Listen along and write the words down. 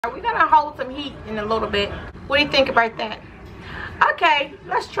We're gonna hold some heat in a little bit. What do you think about that? Okay,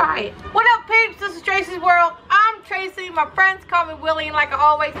 let's try it. What up, peeps? This is Tracy's World. I'm Tracy. My friends call me Willie, and like I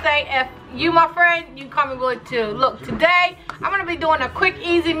always say, if you my friend, you call me Willie too. Look, today I'm gonna be doing a quick,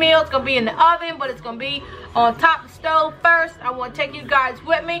 easy meal. It's gonna be in the oven, but it's gonna be on top of the stove first. I want to take you guys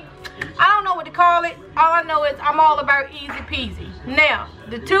with me. I don't know what to call it. All I know is I'm all about easy peasy. Now,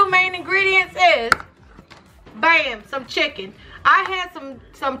 the two main ingredients is, bam, some chicken. I had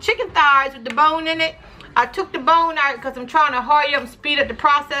some chicken thighs with the bone in it. I took the bone out because I'm trying to hurry up and speed up the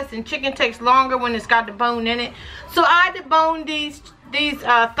process, and chicken takes longer when it's got the bone in it. So I deboned these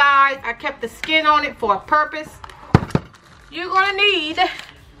thighs. I kept the skin on it for a purpose. You're gonna need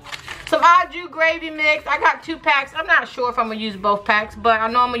some au jus gravy mix. I got 2 packs. I'm not sure if I'm gonna use both packs, but I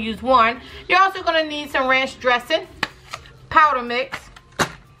know I'm gonna use one. You're also gonna need some ranch dressing, powder mix.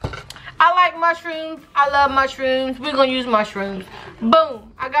 I like mushrooms. I love mushrooms. We're going to use mushrooms.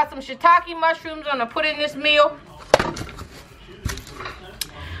 Boom. I got some shiitake mushrooms I'm going to put in this meal.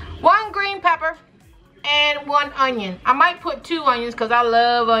 1 green pepper and 1 onion. I might put 2 onions because I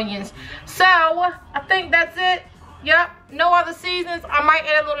love onions. So, I think that's it. Yep. No other seasons. I might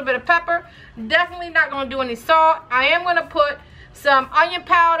add a little bit of pepper. Definitely not going to do any salt. I am going to put some onion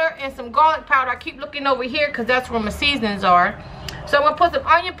powder and some garlic powder. I keep looking over here because that's where my seasonings are. So I'm going to put some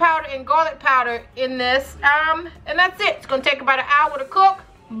onion powder and garlic powder in this. And that's it. It's going to take about an hour to cook.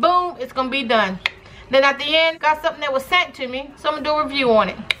 Boom. It's going to be done. Then at the end, got something that was sent to me. So I'm going to do a review on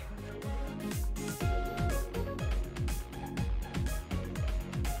it.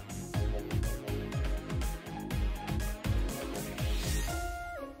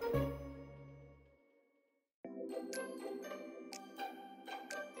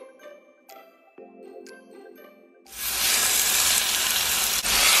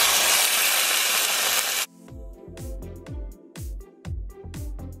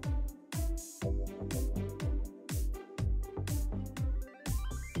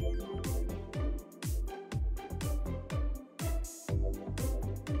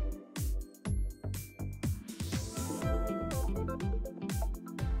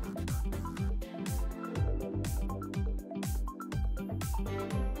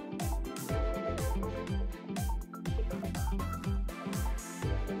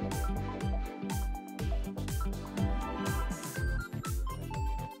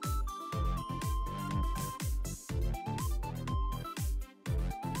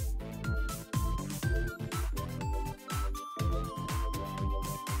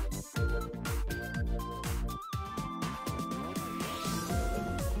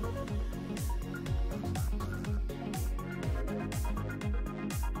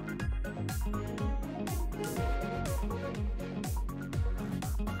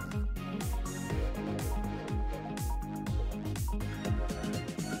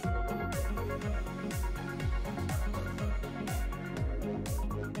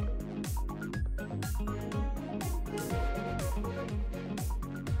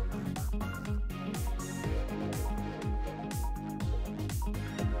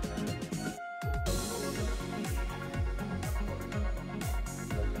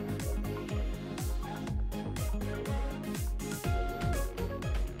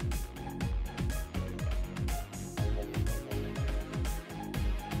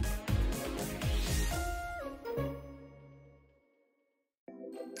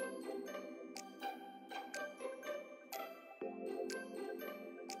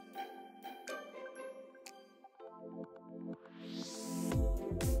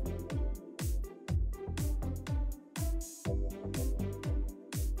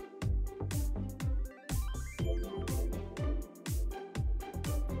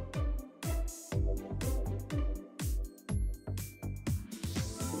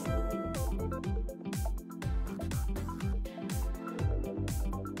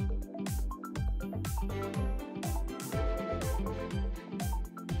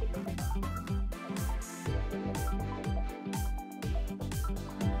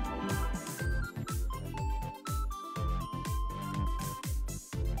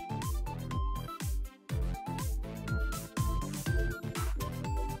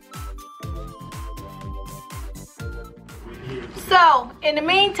 So, in the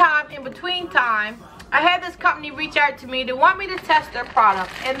meantime, in between time, I had this company reach out to me. They want me to test their product,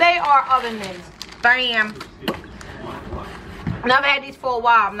 and they are oven mitts. Bam. And I've had these for a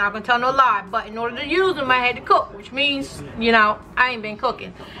while. I'm not going to tell no lie, but in order to use them, I had to cook, which means, you know, I ain't been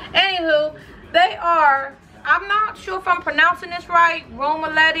cooking. Anywho, they are, I'm not sure if I'm pronouncing this right,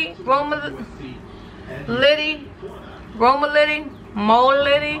 Rmolitty,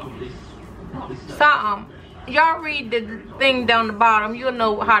 something. y'all read the thing down the bottom, you'll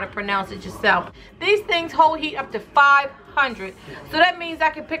know how to pronounce it yourself. These things hold heat up to 500. So that means I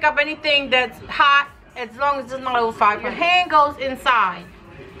can pick up anything that's hot as long as it's not over 500. Your hand goes inside.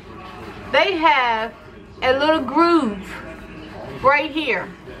 They have a little groove right here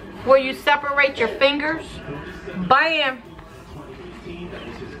where you separate your fingers. Bam!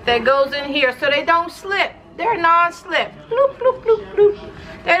 That goes in here so they don't slip. They're non-slip. Bloop, bloop, bloop, bloop.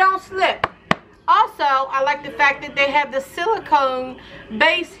 They don't slip. Also, I like the fact that they have the silicone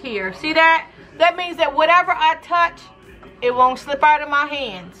base here. See that? That means that whatever I touch, it won't slip out of my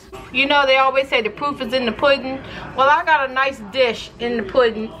hands. You know, they always say the proof is in the pudding. Well, I got a nice dish in the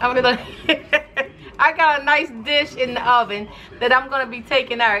pudding. I got a nice dish in the oven that I'm gonna be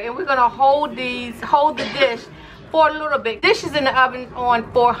taking out, and we're gonna hold the dish for a little bit. Dish is in the oven on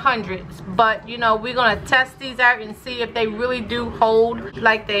 400s, but you know, we're gonna test these out and see if they really do hold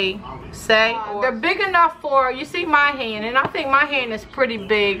like they say. They're big enough for, you see my hand, and I think my hand is pretty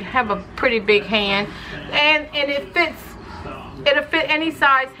big, have a pretty big hand, and it fits, it'll fit any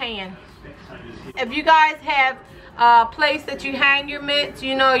size hand. If you guys have a place that you hang your mitts,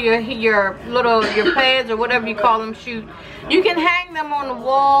 you know, your pads or whatever you call them, shoot, you can hang them on the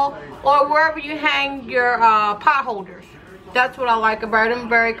wall or wherever you hang your pot holders. That's what I like about them,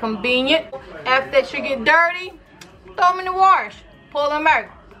 very convenient. If they should get dirty, throw them in the wash, pull them out.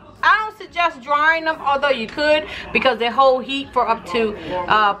 I don't suggest drying them, although you could, because they hold heat for up to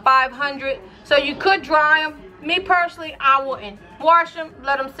 500. So you could dry them. Me personally, I wouldn't. Wash them,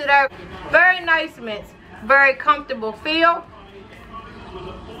 let them sit out. Very nice mitts, very comfortable feel.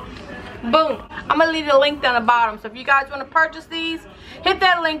 Boom. I'm gonna leave the link down the bottom. So if you guys want to purchase these, hit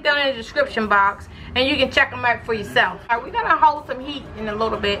that link down in the description box, and you can check them out for yourself. All right, we're gonna hold some heat in a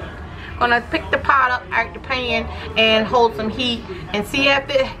little bit. Gonna pick the pot up out the pan and hold some heat and see if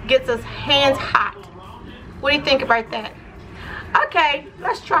it gets us hands hot. What do you think about that? Okay,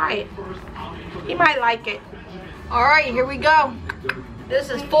 let's try it. You might like it. All right, here we go. This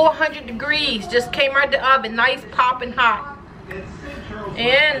is 400 degrees. Just came out the oven, nice popping hot.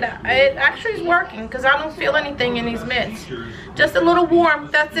 And it actually is working because I don't feel anything in these mitts. Just a little warm,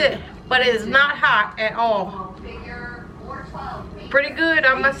 that's it. But it is not hot at all. Pretty good,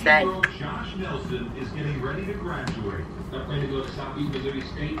 I must say. Josh Nelson is getting ready to graduate. They're planning to go to Southeast Missouri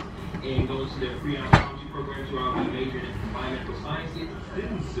State and go into their pre-oncology program throughout the major in environmental sciences.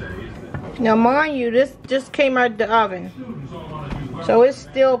 Didn't say. Now, mind you, this just came out the oven, so it's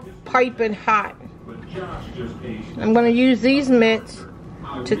still piping hot. I'm going to use these mitts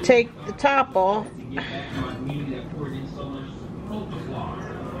to take the top off.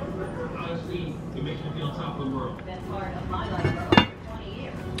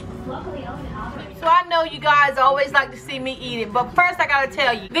 So I know you guys always like to see me eat it, but first I gotta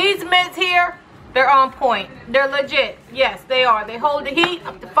tell you, these mitts here, they're on point. They're legit. Yes, they are. They hold the heat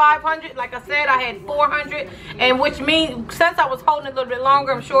up to 500. Like I said, I had 400, and which means since I was holding it a little bit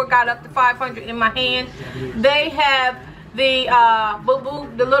longer, I'm sure it got up to 500 in my hand. They have the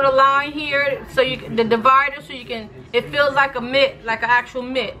the little line here, so the divider, so you can. It feels like a mitt, like an actual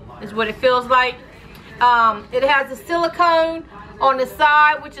mitt, is what it feels like. It has the silicone on the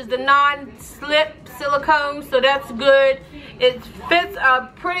side, which is the non-slip silicone, so that's good. It fits a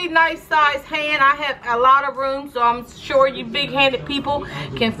pretty nice size hand. I have a lot of room, so I'm sure you big-handed people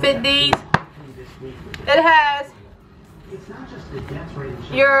can fit these. It has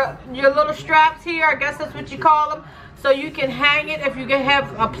your little straps here, I guess that's what you call them, so you can hang it if you can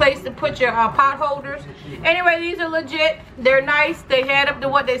have a place to put your pot holders. Anyway, these are legit. They're nice. They add up to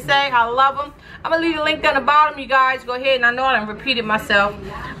what they say. I love them. I'm going to leave the link down the bottom, you guys. Go ahead, and I know I done repeated myself,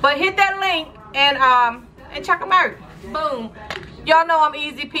 but hit that link and check them out. Boom. Y'all know I'm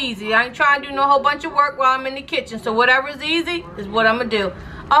easy peasy. I ain't trying to do no whole bunch of work while I'm in the kitchen, so whatever is easy is what I'm going to do.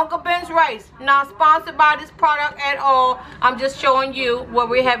 Uncle Ben's Rice, not sponsored by this product at all. I'm just showing you what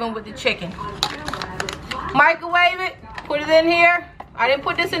we're having with the chicken. Microwave it, put it in here. I didn't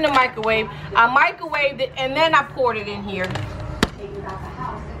put this in the microwave. I microwaved it and then I poured it in here.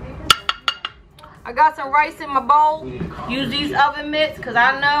 I got some rice in my bowl. Use these oven mitts because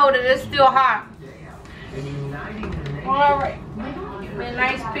I know that it's still hot. Alright, give me a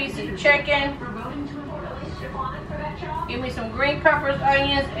nice piece of chicken. Give me some green peppers,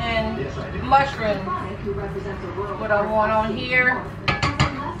 onions, and mushrooms. What I want on here.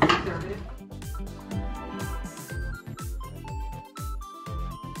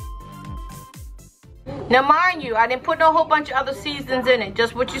 Now mind you, I didn't put no whole bunch of other seasonings in it,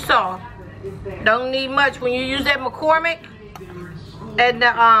 just what you saw. Don't need much. When you use that McCormick, and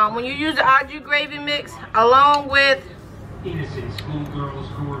when you use the au jus gravy mix, along with innocent schoolgirls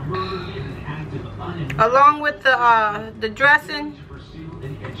who were murdered in an act of along with the dressing,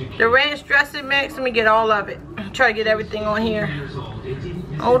 the ranch dressing mix. Let me get all of it. Try to get everything on here.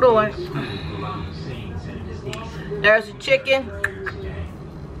 Hold on. There's the chicken.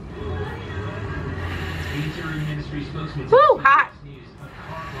 Woo, hot.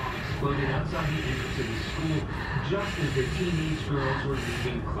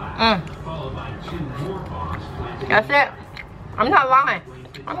 That's it. I'm not lying.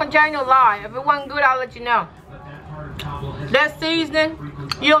 I'm gonna tell you no lie. If it wasn't good, I'll let you know. That seasoning,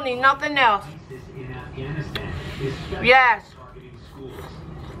 you don't need nothing else. Yes.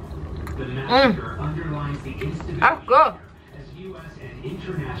 That's good.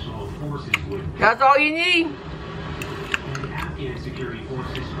 That's all you need.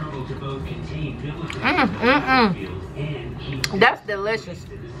 That's delicious.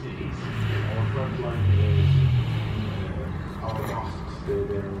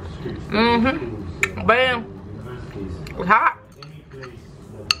 Bam. It's hot.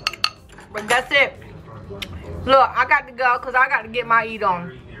 But that's it. Look, I got to go because I got to get my eat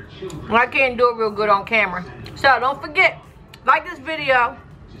on. And I can't do it real good on camera. So don't forget, like this video,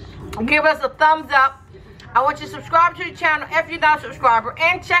 give us a thumbs up. I want you to subscribe to the channel if you're not a subscriber.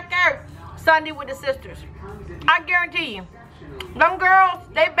 And check out Sunday with the Sisters. I guarantee you, them girls,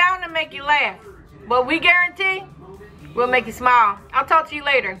 they bound to make you laugh. But we guarantee we'll make you smile. I'll talk to you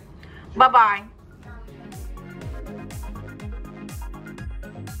later. Bye-bye.